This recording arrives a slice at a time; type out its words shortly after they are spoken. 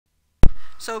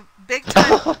So big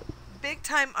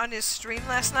time on his stream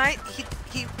last night.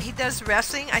 He does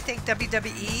wrestling, I think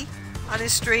WWE on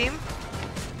his stream,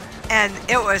 and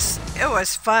it was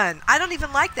fun. I don't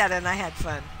even like that, and I had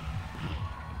fun.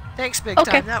 Thanks, big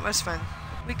time. That was fun.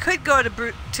 We could go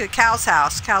to Cal's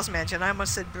house, Cal's mansion. I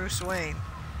almost said Bruce Wayne.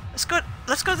 Let's go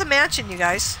to the mansion, you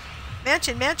guys.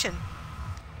 Mansion.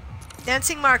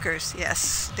 Dancing markers.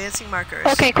 Yes, dancing markers.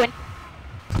 Okay, Quinn.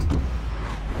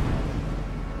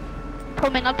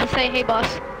 Coming up to say, hey,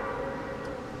 boss.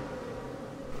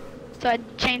 So I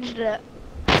changed it.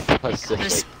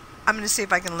 I'm gonna see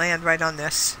if I can land right on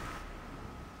this.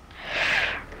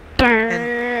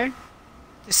 Burn.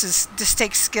 This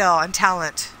takes skill and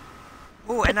talent.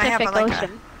 Ooh, and I have a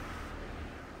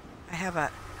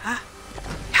ha!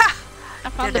 I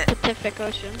found the Pacific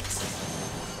Ocean.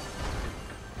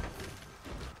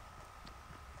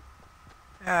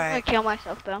 All right. I'm gonna kill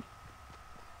myself though. I'm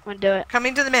gonna do it.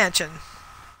 Coming to the mansion.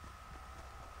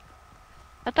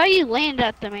 I thought you landed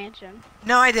at the mansion.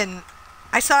 No, I didn't.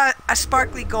 I saw a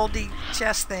sparkly goldy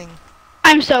chest thing.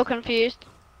 I'm so confused.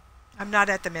 I'm not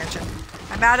at the mansion.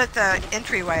 I'm out at the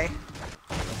entryway.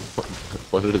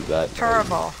 What is that?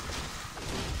 Terrible.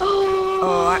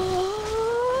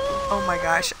 Oh my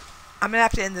gosh. I'm gonna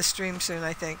have to end the stream soon,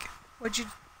 I think.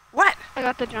 What? I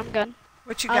got the jump gun.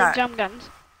 What you got? Jump guns.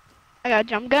 I got a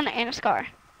jump gun and a scar.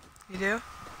 You do?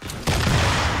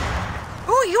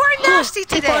 Ooh, you are nasty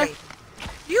today.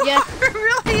 You are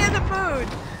really in the mood.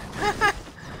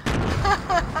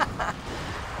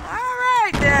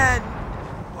 Alright then.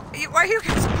 Why are you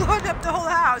guys blowing up the whole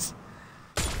house?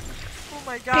 Oh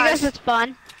my gosh. Because it's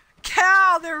fun.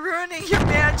 Cal, they're ruining your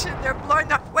mansion. They're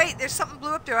blowing up. Wait, there's something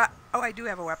blew up there. Oh, I do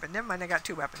have a weapon. Never mind, I got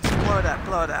 2 weapons. Blow it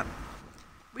up.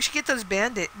 We should get those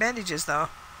bandages though.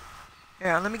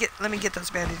 Here, let me get those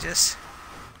bandages.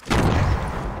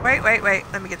 Wait.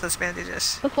 Let me get those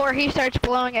bandages. Before he starts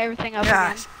blowing everything up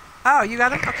again. Oh, you got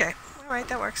them? Okay. All right,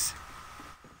 that works.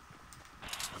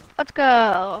 Let's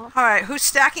go. All right, who's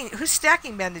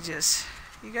stacking bandages?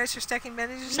 You guys are stacking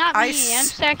bandages? Not me. I'm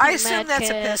stacking I assume that's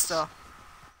a pistol.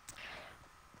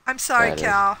 I'm sorry,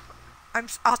 Cal.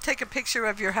 I'll take a picture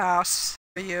of your house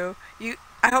for you.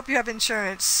 I hope you have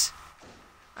insurance.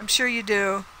 I'm sure you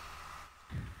do.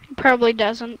 He probably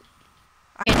doesn't.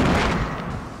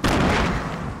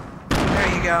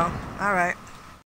 There you go. All right.